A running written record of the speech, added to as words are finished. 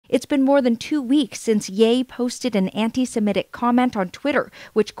It's been more than 2 weeks since Ye posted an anti-Semitic comment on Twitter,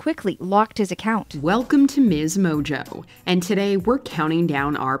 which quickly locked his account. Welcome to MsMojo, and today we're counting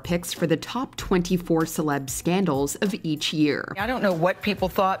down our picks for the top 24 celeb scandals of each year. I don't know what people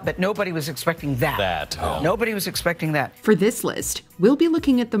thought, but nobody was expecting that. Nobody was expecting that. For this list, we'll be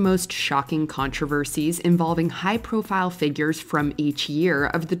looking at the most shocking controversies involving high-profile figures from each year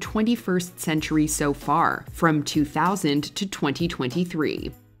of the 21st century so far, from 2000 to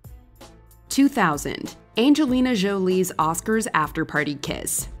 2023. 2000. Angelina Jolie's Oscars after-party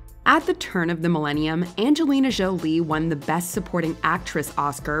kiss. At the turn of the millennium, Angelina Jolie won the Best Supporting Actress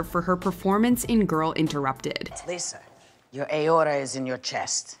Oscar for her performance in Girl Interrupted. Lisa, your aorta is in your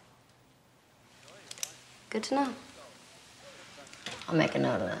chest. Good to know. I'll make a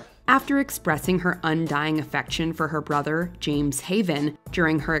note of that. After expressing her undying affection for her brother, James Haven,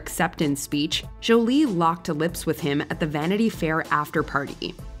 during her acceptance speech, Jolie locked lips with him at the Vanity Fair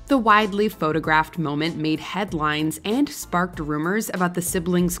after-party. The widely photographed moment made headlines and sparked rumors about the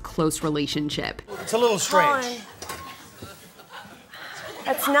siblings' close relationship. It's a little strange. Colin,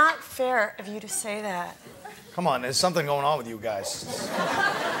 it's not fair of you to say that. Come on, there's something going on with you guys.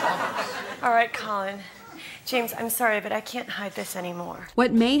 All right, Colin. James, I'm sorry, but I can't hide this anymore.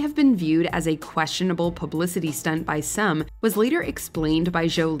 What may have been viewed as a questionable publicity stunt by some was later explained by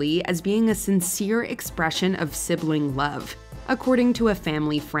Jolie as being a sincere expression of sibling love. According to a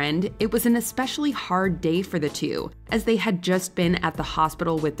family friend, it was an especially hard day for the two, as they had just been at the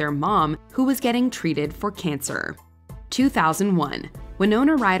hospital with their mom, who was getting treated for cancer. 2001.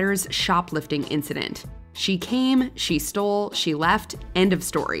 Winona Ryder's shoplifting incident. She came, she stole, she left, end of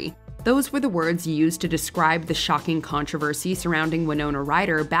story. Those were the words used to describe the shocking controversy surrounding Winona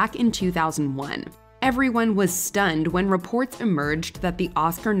Ryder back in 2001. Everyone was stunned when reports emerged that the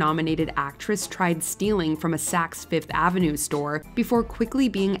Oscar-nominated actress tried stealing from a Saks Fifth Avenue store before quickly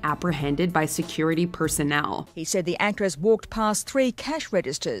being apprehended by security personnel. He said the actress walked past 3 cash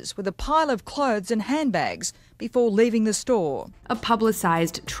registers with a pile of clothes and handbags before leaving the store. A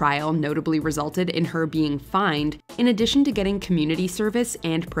publicized trial notably resulted in her being fined, in addition to getting community service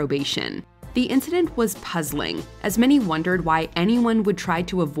and probation. The incident was puzzling, as many wondered why anyone would try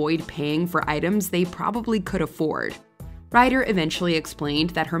to avoid paying for items they probably could afford. Ryder eventually explained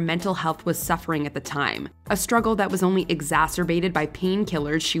that her mental health was suffering at the time, a struggle that was only exacerbated by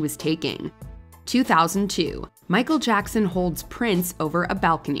painkillers she was taking. 2002. Michael Jackson holds Prince over a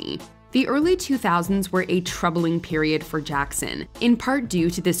balcony. The early 2000s were a troubling period for Jackson, in part due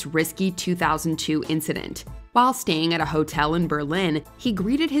to this risky 2002 incident. While staying at a hotel in Berlin, he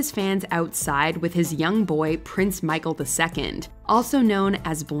greeted his fans outside with his young boy, Prince Michael II, also known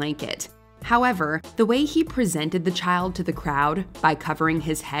as Blanket. However, the way he presented the child to the crowd, by covering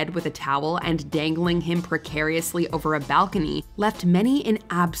his head with a towel and dangling him precariously over a balcony, left many in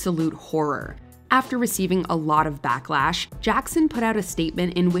absolute horror. After receiving a lot of backlash, Jackson put out a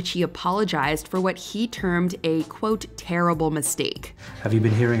statement in which he apologized for what he termed a, quote, terrible mistake. Have you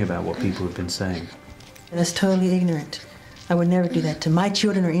been hearing about what people have been saying? That's totally ignorant. I would never do that to my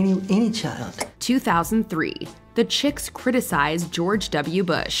children or any child. 2003. The Chicks criticized George W.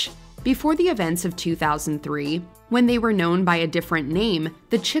 Bush. Before the events of 2003, when they were known by a different name,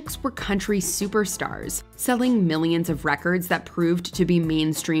 the Chicks were country superstars, selling millions of records that proved to be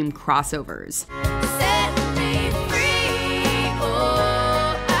mainstream crossovers.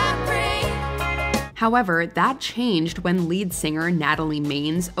 However, that changed when lead singer Natalie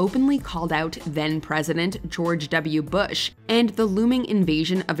Maines openly called out then-President George W. Bush and the looming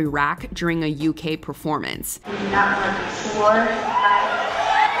invasion of Iraq during a UK performance. We do not want war.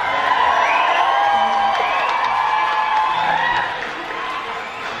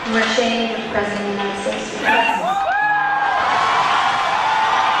 We're ashamed of the President of the United States.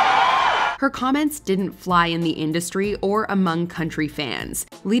 Her comments didn't fly in the industry or among country fans,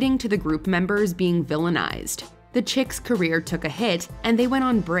 leading to the group members being villainized. The Chicks' career took a hit, and they went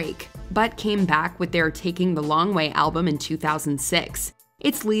on break, but came back with their Taking the Long Way album in 2006.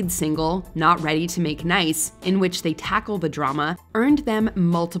 Its lead single, Not Ready to Make Nice, in which they tackle the drama, earned them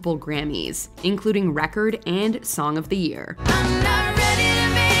multiple Grammys, including Record and Song of the Year. I'm not ready to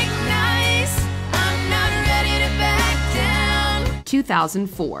make nice. I'm not ready to back down.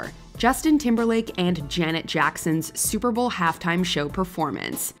 2004. Justin Timberlake and Janet Jackson's Super Bowl halftime show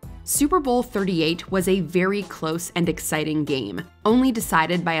performance. Super Bowl 38 was a very close and exciting game, only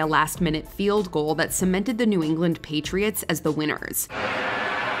decided by a last-minute field goal that cemented the New England Patriots as the winners. The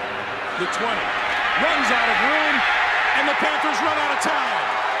 20 runs out of room, and the Panthers run out of time.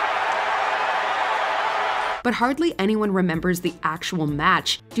 But hardly anyone remembers the actual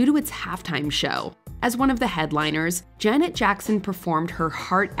match due to its halftime show. As one of the headliners, Janet Jackson performed her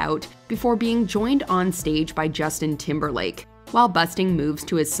heart out before being joined on stage by Justin Timberlake. While busting moves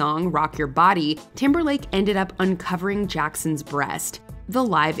to his song Rock Your Body, Timberlake ended up uncovering Jackson's breast. The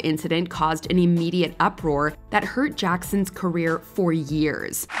live incident caused an immediate uproar that hurt Jackson's career for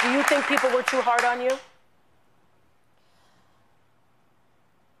years. Do you think people were too hard on you?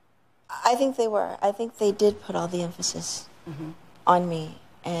 I think they were. I think they did put all the emphasis on me,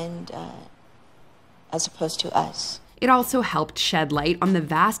 and as opposed to us. It also helped shed light on the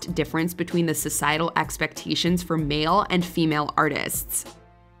vast difference between the societal expectations for male and female artists.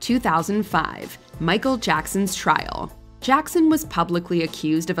 2005, Michael Jackson's trial. Jackson was publicly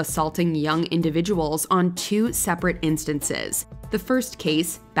accused of assaulting young individuals on 2 separate instances. The first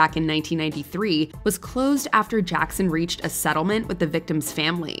case, back in 1993, was closed after Jackson reached a settlement with the victim's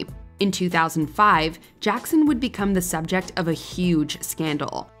family. In 2005, Jackson would become the subject of a huge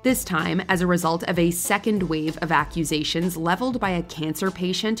scandal, this time as a result of a second wave of accusations leveled by a cancer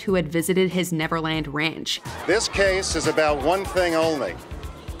patient who had visited his Neverland ranch. This case is about one thing only.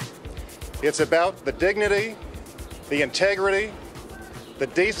 It's about the dignity, the integrity, the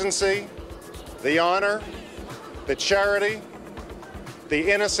decency, the honor, the charity,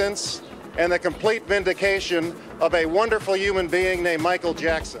 the innocence, and the complete vindication of a wonderful human being named Michael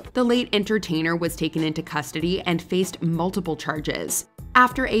Jackson. The late entertainer was taken into custody and faced multiple charges.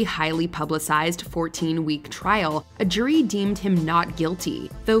 After a highly publicized 14-week trial, a jury deemed him not guilty,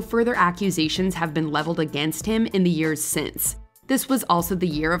 though further accusations have been leveled against him in the years since. This was also the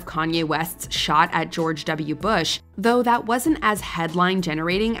year of Kanye West's shot at George W. Bush, though that wasn't as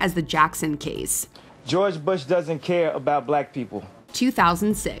headline-generating as the Jackson case. George Bush doesn't care about black people.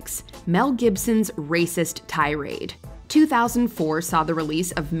 2006, Mel Gibson's racist tirade. 2004 saw the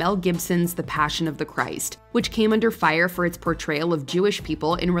release of Mel Gibson's The Passion of the Christ, which came under fire for its portrayal of Jewish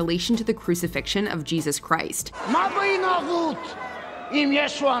people in relation to the crucifixion of Jesus Christ.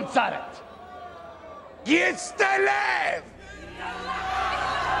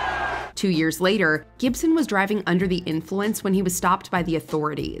 2 years later, Gibson was driving under the influence when he was stopped by the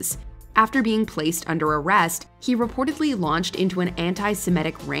authorities. After being placed under arrest, he reportedly launched into an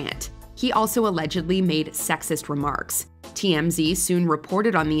anti-Semitic rant. He also allegedly made sexist remarks. TMZ soon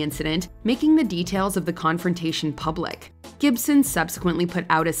reported on the incident, making the details of the confrontation public. Gibson subsequently put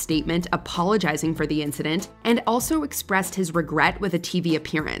out a statement apologizing for the incident and also expressed his regret with a TV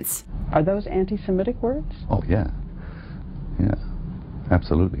appearance. Are those anti-Semitic words? Oh, yeah. Yeah,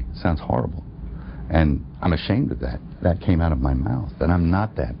 absolutely. It sounds horrible. And I'm ashamed of that. That came out of my mouth. And I'm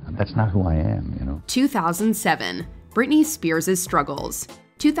not that. That's not who I am, you know. 2007, Britney Spears' struggles.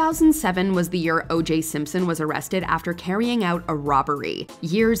 2007 was the year O.J. Simpson was arrested after carrying out a robbery,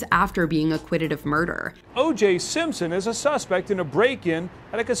 years after being acquitted of murder. O.J. Simpson is a suspect in a break-in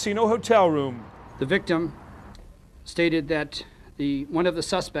at a casino hotel room. The victim stated that one of the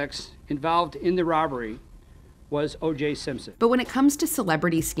suspects involved in the robbery was O.J. Simpson. But when it comes to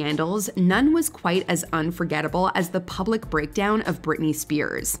celebrity scandals, none was quite as unforgettable as the public breakdown of Britney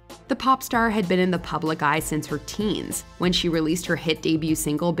Spears. The pop star had been in the public eye since her teens, when she released her hit debut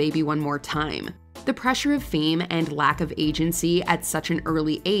single Baby One More Time. The pressure of fame and lack of agency at such an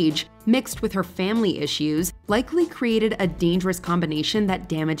early age, mixed with her family issues, likely created a dangerous combination that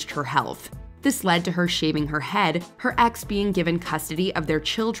damaged her health. This led to her shaving her head, her ex being given custody of their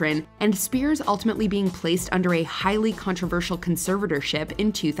children, and Spears ultimately being placed under a highly controversial conservatorship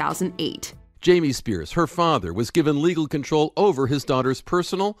in 2008. Jamie Spears, her father, was given legal control over his daughter's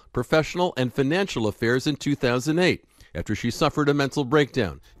personal, professional, and financial affairs in 2008, after she suffered a mental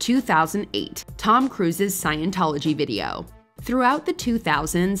breakdown. 2008, Tom Cruise's Scientology video. Throughout the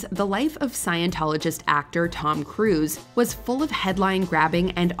 2000s, the life of Scientologist actor Tom Cruise was full of headline-grabbing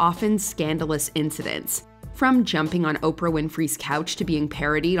and often scandalous incidents. From jumping on Oprah Winfrey's couch to being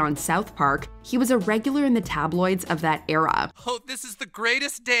parodied on South Park, he was a regular in the tabloids of that era. Oh, this is the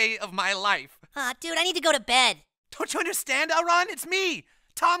greatest day of my life. Dude, I need to go to bed. Don't you understand, Elron? It's me,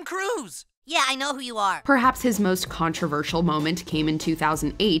 Tom Cruise. Yeah, I know who you are. Perhaps his most controversial moment came in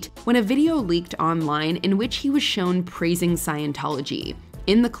 2008 when a video leaked online in which he was shown praising Scientology.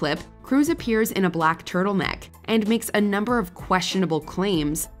 In the clip, Cruise appears in a black turtleneck and makes a number of questionable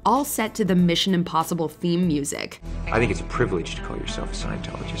claims, all set to the Mission Impossible theme music. I think it's a privilege to call yourself a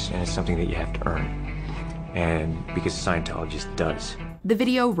Scientologist, and it's something that you have to earn. And because a Scientologist does. The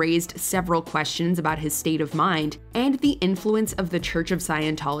video raised several questions about his state of mind and the influence of the Church of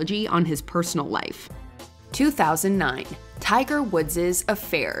Scientology on his personal life. 2009, Tiger Woods'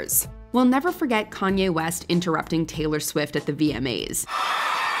 affairs. We'll never forget Kanye West interrupting Taylor Swift at the VMAs.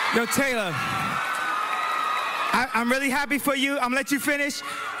 Yo, Taylor, I'm really happy for you. I'm gonna let you finish.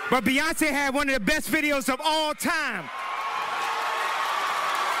 But Beyonce had one of the best videos of all time.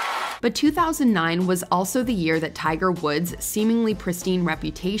 But 2009 was also the year that Tiger Woods' seemingly pristine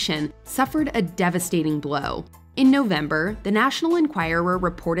reputation suffered a devastating blow. In November, the National Enquirer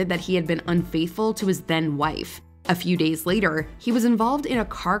reported that he had been unfaithful to his then-wife. A few days later, he was involved in a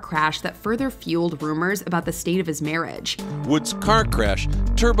car crash that further fueled rumors about the state of his marriage. Woods' car crash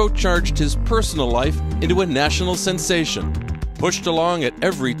turbocharged his personal life into a national sensation, pushed along at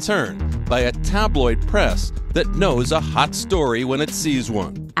every turn by a tabloid press that knows a hot story when it sees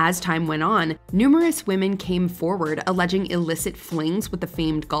one. As time went on, numerous women came forward alleging illicit flings with the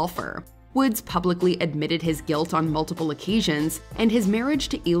famed golfer. Woods publicly admitted his guilt on multiple occasions, and his marriage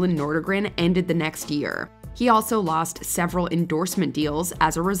to Elin Nordegren ended the next year. He also lost several endorsement deals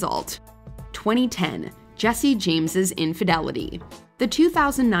as a result. 2010, Jesse James's infidelity. The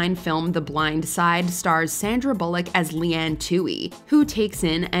 2009 film The Blind Side stars Sandra Bullock as Leanne Toohey, who takes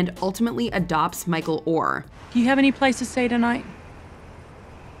in and ultimately adopts Michael Orr. Do you have any place to stay tonight?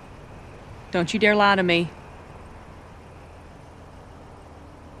 Don't you dare lie to me.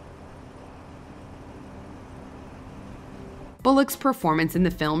 Bullock's performance in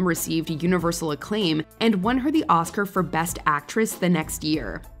the film received universal acclaim and won her the Oscar for Best Actress the next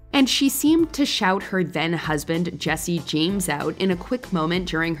year. And she seemed to shout her then-husband Jesse James out in a quick moment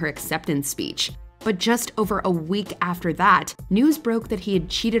during her acceptance speech. But just over a week after that, news broke that he had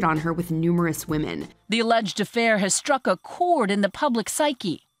cheated on her with numerous women. The alleged affair has struck a chord in the public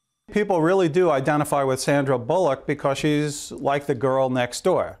psyche. People really do identify with Sandra Bullock because she's like the girl next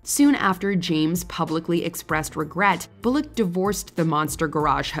door. Soon after James publicly expressed regret, Bullock divorced the Monster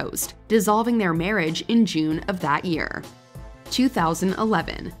Garage host, dissolving their marriage in June of that year.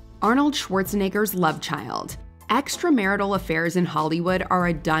 2011, Arnold Schwarzenegger's love child. Extramarital affairs in Hollywood are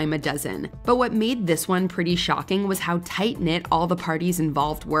a dime a dozen, but what made this one pretty shocking was how tight-knit all the parties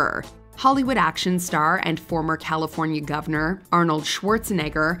involved were. Hollywood action star and former California governor Arnold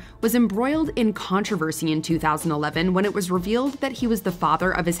Schwarzenegger was embroiled in controversy in 2011 when it was revealed that he was the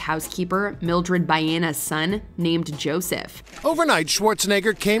father of his housekeeper Mildred Bayena's son named Joseph. Overnight,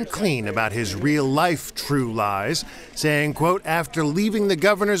 Schwarzenegger came clean about his real-life true lies, saying, quote, "After leaving the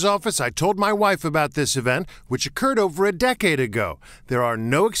governor's office, I told my wife about this event, which occurred over a decade ago. There are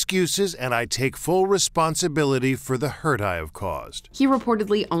no excuses, and I take full responsibility for the hurt I have caused." He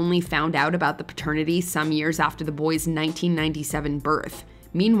reportedly only found out about the paternity some years after the boy's 1997 birth.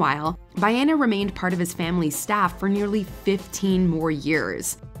 Meanwhile, Bayena remained part of his family's staff for nearly 15 more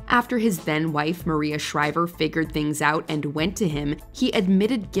years. After his then-wife Maria Shriver figured things out and went to him, he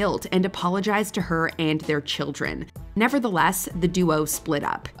admitted guilt and apologized to her and their children. Nevertheless, the duo split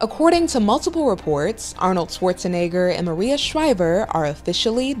up. According to multiple reports, Arnold Schwarzenegger and Maria Shriver are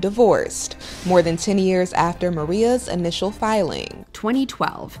officially divorced, more than 10 years after Maria's initial filing.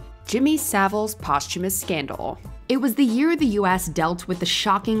 2012, Jimmy Savile's posthumous scandal. It was the year the U.S. dealt with the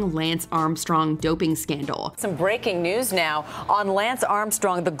shocking Lance Armstrong doping scandal. Some breaking news now on Lance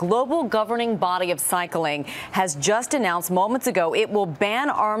Armstrong. The global governing body of cycling has just announced moments ago it will ban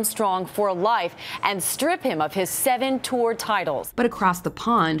Armstrong for life and strip him of his 7 tour titles. But across the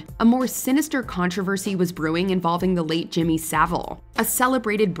pond, a more sinister controversy was brewing involving the late Jimmy Savile, a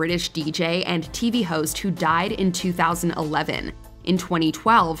celebrated British DJ and TV host who died in 2011. In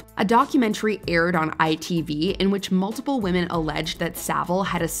 2012, a documentary aired on ITV in which multiple women alleged that Savile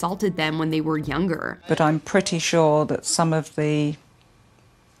had assaulted them when they were younger. But I'm pretty sure that some of the,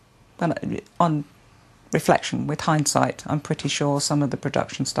 well, on reflection, with hindsight, I'm pretty sure some of the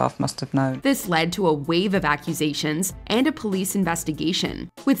production staff must have known. This led to a wave of accusations and a police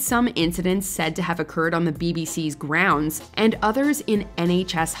investigation, with some incidents said to have occurred on the BBC's grounds and others in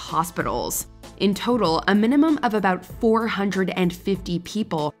NHS hospitals. In total, a minimum of about 450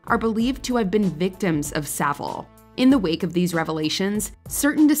 people are believed to have been victims of Savile. In the wake of these revelations,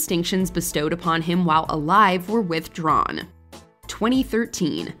 certain distinctions bestowed upon him while alive were withdrawn.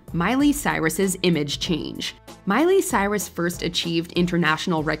 2013, Miley Cyrus's image change. Miley Cyrus first achieved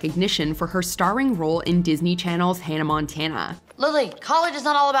international recognition for her starring role in Disney Channel's Hannah Montana. Lily, college is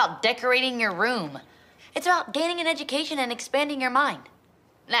not all about decorating your room. It's about gaining an education and expanding your mind.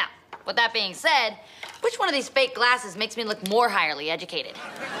 Now, with that being said, which one of these fake glasses makes me look more highly educated?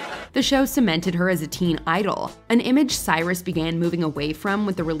 The show cemented her as a teen idol, an image Cyrus began moving away from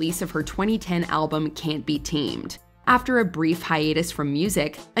with the release of her 2010 album Can't Be Tamed. After a brief hiatus from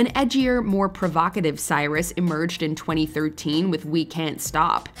music, an edgier, more provocative Cyrus emerged in 2013 with We Can't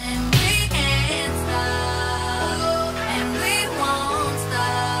Stop.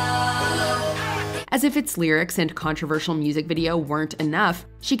 As if its lyrics and controversial music video weren't enough,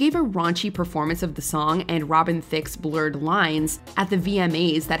 she gave a raunchy performance of the song and Robin Thicke's Blurred Lines at the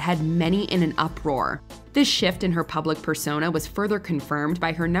VMAs that had many in an uproar. This shift in her public persona was further confirmed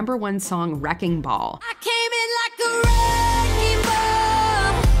by her #1 song Wrecking Ball. I came in like a wrecking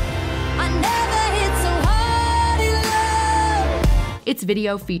ball. I never hit so hard in love. Its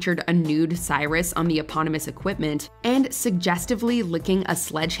video featured a nude Cyrus on the eponymous equipment and suggestively licking a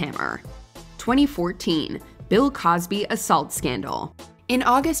sledgehammer. 2014, Bill Cosby assault scandal. In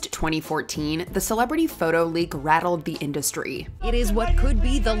August 2014, the celebrity photo leak rattled the industry. It is what could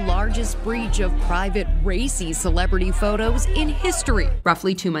be the largest breach of private, racy celebrity photos in history.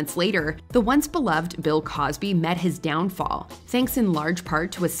 Roughly 2 months later, the once beloved Bill Cosby met his downfall, thanks in large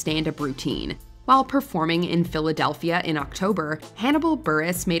part to a stand-up routine. While performing in Philadelphia in October, Hannibal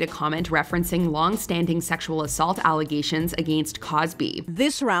Buress made a comment referencing long-standing sexual assault allegations against Cosby.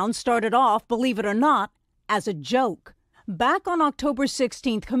 This round started off, believe it or not, as a joke. Back on October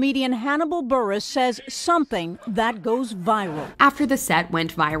 16th, comedian Hannibal Buress says something that goes viral. After the set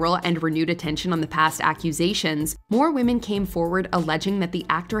went viral and renewed attention on the past accusations, more women came forward alleging that the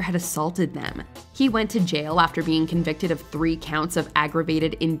actor had assaulted them. He went to jail after being convicted of 3 counts of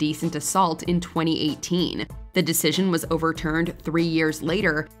aggravated indecent assault in 2018. The decision was overturned 3 years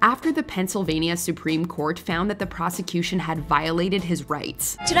later after the Pennsylvania Supreme Court found that the prosecution had violated his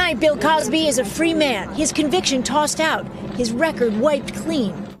rights. Tonight, Bill Cosby is a free man. His conviction tossed out, his record wiped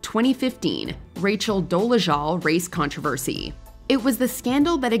clean. 2015, Rachel Dolezal race controversy. It was the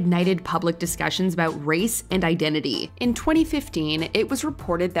scandal that ignited public discussions about race and identity. In 2015, it was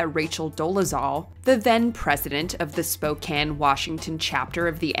reported that Rachel Dolezal, the then president of the Spokane, Washington chapter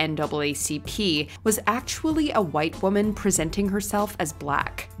of the NAACP, was actually a white woman presenting herself as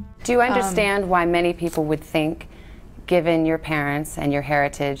black. Do you understand why many people would think, given your parents and your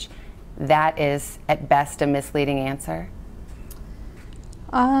heritage, that is at best a misleading answer?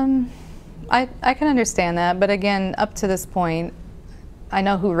 I can understand that, but again, up to this point, I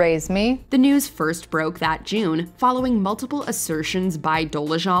know who raised me. The news first broke that June, following multiple assertions by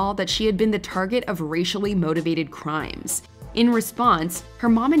Dolezal that she had been the target of racially motivated crimes. In response, her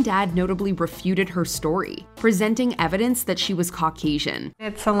mom and dad notably refuted her story, presenting evidence that she was Caucasian.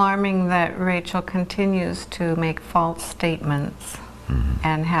 It's alarming that Rachel continues to make false statements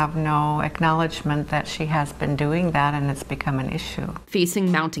and have no acknowledgement that she has been doing that and it's become an issue. Facing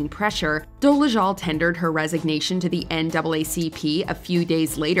mounting pressure, Dolezal tendered her resignation to the NAACP a few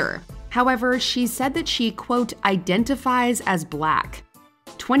days later. However, she said that she, quote, identifies as black.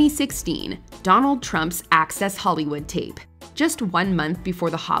 2016, Donald Trump's Access Hollywood tape. Just 1 month before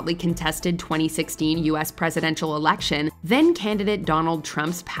the hotly contested 2016 US presidential election, then-candidate Donald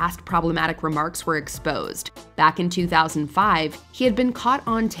Trump's past problematic remarks were exposed. Back in 2005, he had been caught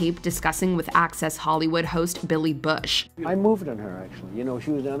on tape discussing with Access Hollywood host Billy Bush. I moved on her, actually. You know,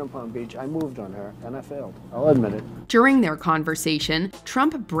 she was down in Palm Beach. I moved on her, and I failed. I'll admit it. During their conversation,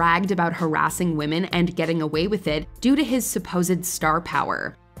 Trump bragged about harassing women and getting away with it due to his supposed star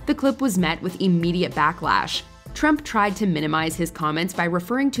power. The clip was met with immediate backlash. Trump tried to minimize his comments by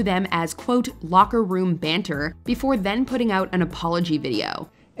referring to them as, quote, locker room banter, before then putting out an apology video.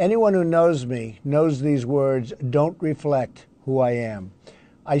 Anyone who knows me knows these words don't reflect who I am.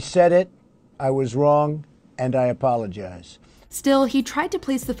 I said it, I was wrong, and I apologize. Still, he tried to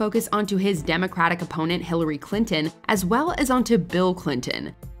place the focus onto his Democratic opponent Hillary Clinton, as well as onto Bill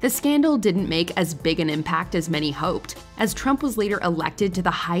Clinton. The scandal didn't make as big an impact as many hoped, as Trump was later elected to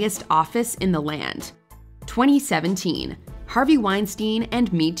the highest office in the land. 2017, Harvey Weinstein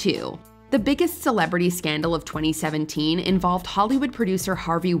and Me Too. The biggest celebrity scandal of 2017 involved Hollywood producer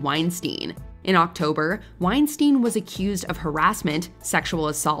Harvey Weinstein. In October, Weinstein was accused of harassment, sexual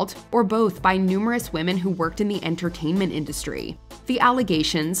assault, or both by numerous women who worked in the entertainment industry. The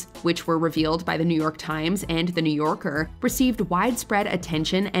allegations, which were revealed by the New York Times and The New Yorker, received widespread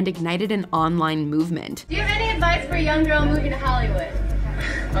attention and ignited an online movement. Do you have any advice for a young girl moving to Hollywood?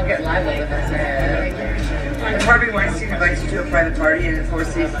 I'll get lively with us. Harvey Weinstein invites you to a private party and 4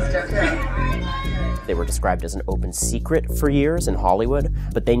 Seasons stuff. Yeah. They were described as an open secret for years in Hollywood,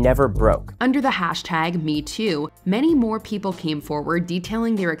 but they never broke. Under the hashtag #MeToo, many more people came forward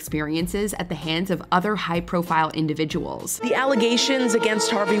detailing their experiences at the hands of other high-profile individuals. The allegations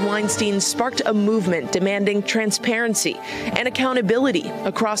against Harvey Weinstein sparked a movement demanding transparency and accountability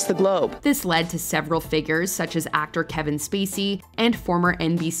across the globe. This led to several figures such as actor Kevin Spacey and former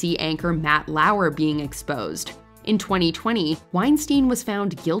NBC anchor Matt Lauer being exposed. In 2020, Weinstein was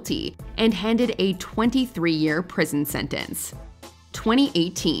found guilty and handed a 23-year prison sentence.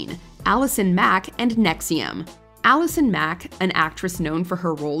 2018, Allison Mack and NXIVM. Allison Mack, an actress known for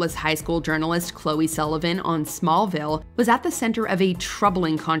her role as high school journalist Chloe Sullivan on Smallville, was at the center of a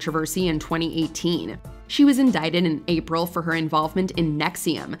troubling controversy in 2018. She was indicted in April for her involvement in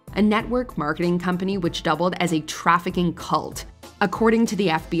NXIVM, a network marketing company which doubled as a trafficking cult. According to the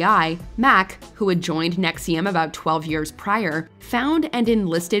FBI, Mack, who had joined NXIVM about 12 years prior, found and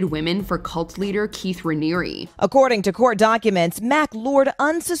enlisted women for cult leader Keith Raniere. According to court documents, Mack lured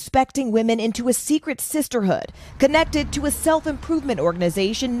unsuspecting women into a secret sisterhood connected to a self-improvement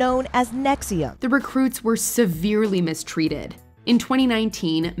organization known as NXIVM. The recruits were severely mistreated. In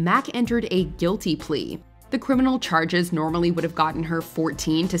 2019, Mack entered a guilty plea. The criminal charges normally would have gotten her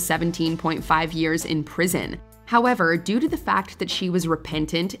 14 to 17.5 years in prison. However, due to the fact that she was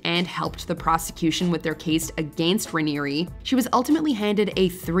repentant and helped the prosecution with their case against Raniere, she was ultimately handed a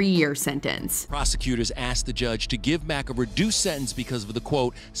 3-year sentence. Prosecutors asked the judge to give Mack a reduced sentence because of the,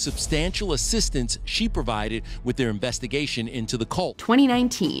 quote, substantial assistance she provided with their investigation into the cult.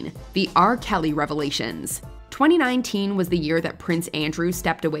 2019, the R. Kelly revelations. 2019 was the year that Prince Andrew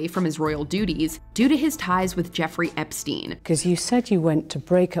stepped away from his royal duties due to his ties with Jeffrey Epstein. Because you said you went to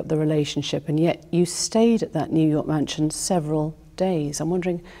break up the relationship and yet you stayed at that New York mansion several days. I'm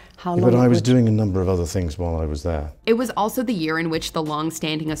wondering how long. But I was doing a number of other things while I was there. It was also the year in which the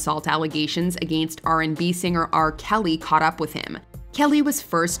long-standing assault allegations against R&B singer R. Kelly caught up with him. Kelly was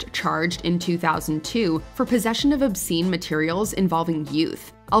first charged in 2002 for possession of obscene materials involving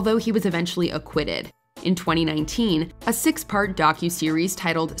youth, although he was eventually acquitted. In 2019, a 6-part docuseries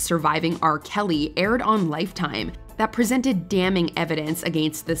titled Surviving R. Kelly aired on Lifetime that presented damning evidence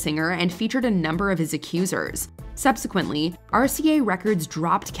against the singer and featured a number of his accusers. Subsequently, RCA Records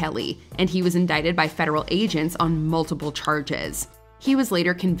dropped Kelly, and he was indicted by federal agents on multiple charges. He was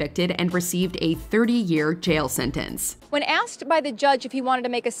later convicted and received a 30-year jail sentence. When asked by the judge if he wanted to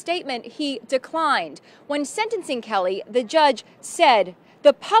make a statement, he declined. When sentencing Kelly, the judge said,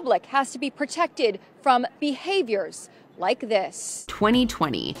 "The public has to be protected from behaviors like this."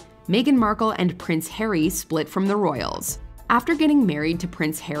 2020, Meghan Markle and Prince Harry split from the royals. After getting married to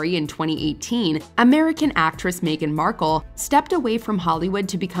Prince Harry in 2018, American actress Meghan Markle stepped away from Hollywood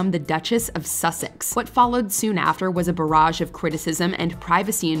to become the Duchess of Sussex. What followed soon after was a barrage of criticism and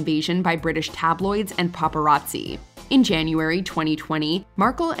privacy invasion by British tabloids and paparazzi. In January 2020,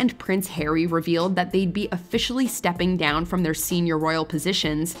 Markle and Prince Harry revealed that they'd be officially stepping down from their senior royal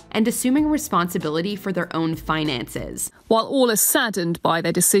positions and assuming responsibility for their own finances. While all are saddened by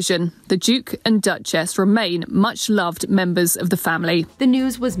their decision, the Duke and Duchess remain much-loved members of the family. The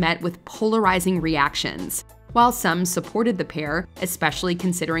news was met with polarizing reactions. While some supported the pair, especially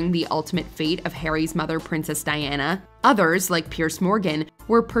considering the ultimate fate of Harry's mother, Princess Diana, others, like Piers Morgan,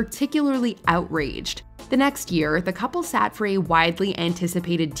 were particularly outraged. The next year, the couple sat for a widely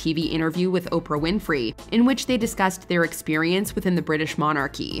anticipated TV interview with Oprah Winfrey, in which they discussed their experience within the British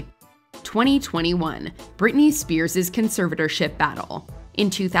monarchy. 2021, Britney Spears' conservatorship battle. In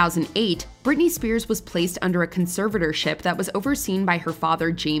 2008, Britney Spears was placed under a conservatorship that was overseen by her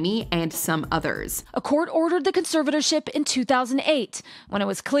father, Jamie, and some others. A court ordered the conservatorship in 2008, when it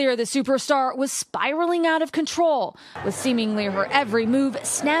was clear the superstar was spiraling out of control, with seemingly her every move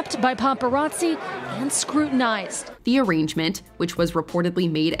snapped by paparazzi and scrutinized. The arrangement, which was reportedly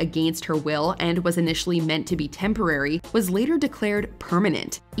made against her will and was initially meant to be temporary, was later declared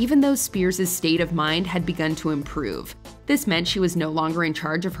permanent, even though Spears' state of mind had begun to improve. This meant she was no longer in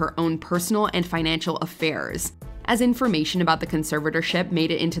charge of her own personal and financial affairs. As information about the conservatorship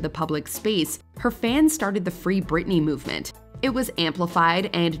made it into the public space, her fans started the Free Britney movement. It was amplified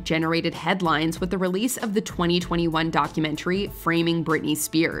and generated headlines with the release of the 2021 documentary Framing Britney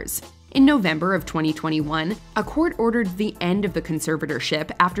Spears. In November of 2021, a court ordered the end of the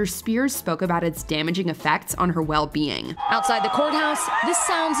conservatorship after Spears spoke about its damaging effects on her well-being. Outside the courthouse, the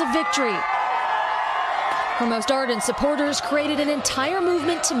sounds of victory. Her most ardent supporters created an entire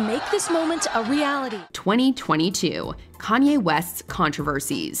movement to make this moment a reality. 2022, Kanye West's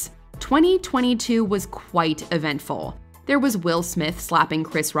controversies. 2022 was quite eventful. There was Will Smith slapping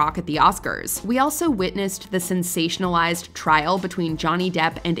Chris Rock at the Oscars. We also witnessed the sensationalized trial between Johnny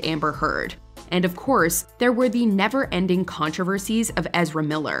Depp and Amber Heard. And of course, there were the never-ending controversies of Ezra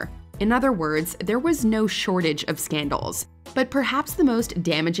Miller. In other words, there was no shortage of scandals. But perhaps the most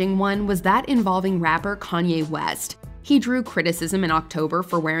damaging one was that involving rapper Kanye West. He drew criticism in October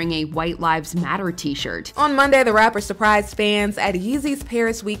for wearing a White Lives Matter t-shirt. On Monday, the rapper surprised fans at Yeezy's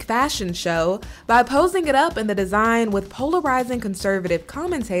Paris Week fashion show by posing it up in the design with polarizing conservative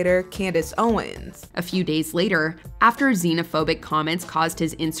commentator Candace Owens. A few days later, after xenophobic comments caused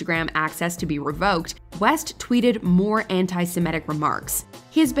his Instagram access to be revoked, West tweeted more anti-Semitic remarks.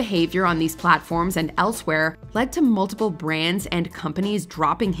 His behavior on these platforms and elsewhere led to multiple brands and companies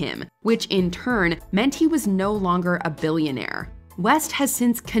dropping him, which in turn meant he was no longer a billionaire. West has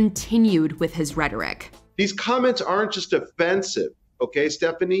since continued with his rhetoric. These comments aren't just offensive, okay,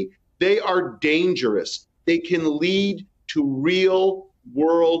 Stephanie? They are dangerous. They can lead to real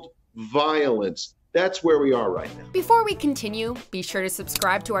world violence. That's where we are right now. Before we continue, be sure to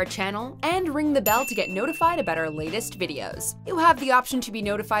subscribe to our channel and ring the bell to get notified about our latest videos. You have the option to be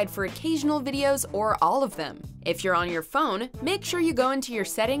notified for occasional videos or all of them. If you're on your phone, make sure you go into your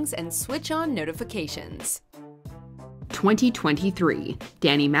settings and switch on notifications. 2023,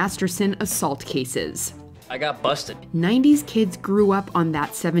 Danny Masterson assault cases. I got busted. 90s kids grew up on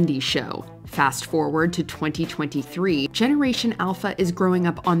That 70s Show. Fast forward to 2023, Generation Alpha is growing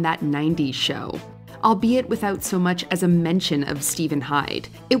up on That 90s Show, albeit without so much as a mention of Stephen Hyde.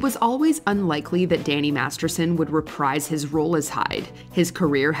 It was always unlikely that Danny Masterson would reprise his role as Hyde. His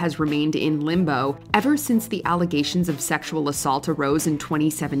career has remained in limbo ever since the allegations of sexual assault arose in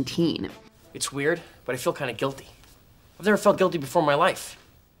 2017. It's weird, but I feel kind of guilty. I've never felt guilty before in my life.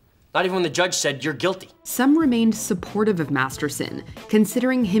 Not even when the judge said, "You're guilty." Some remained supportive of Masterson,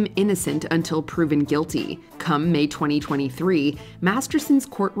 considering him innocent until proven guilty. Come May 2023, Masterson's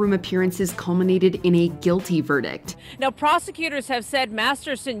courtroom appearances culminated in a guilty verdict. Now, prosecutors have said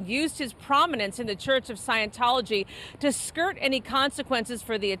Masterson used his prominence in the Church of Scientology to skirt any consequences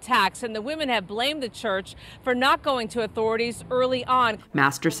for the attacks, and the women have blamed the church for not going to authorities early on.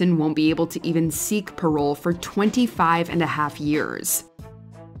 Masterson won't be able to even seek parole for 25 and a half years.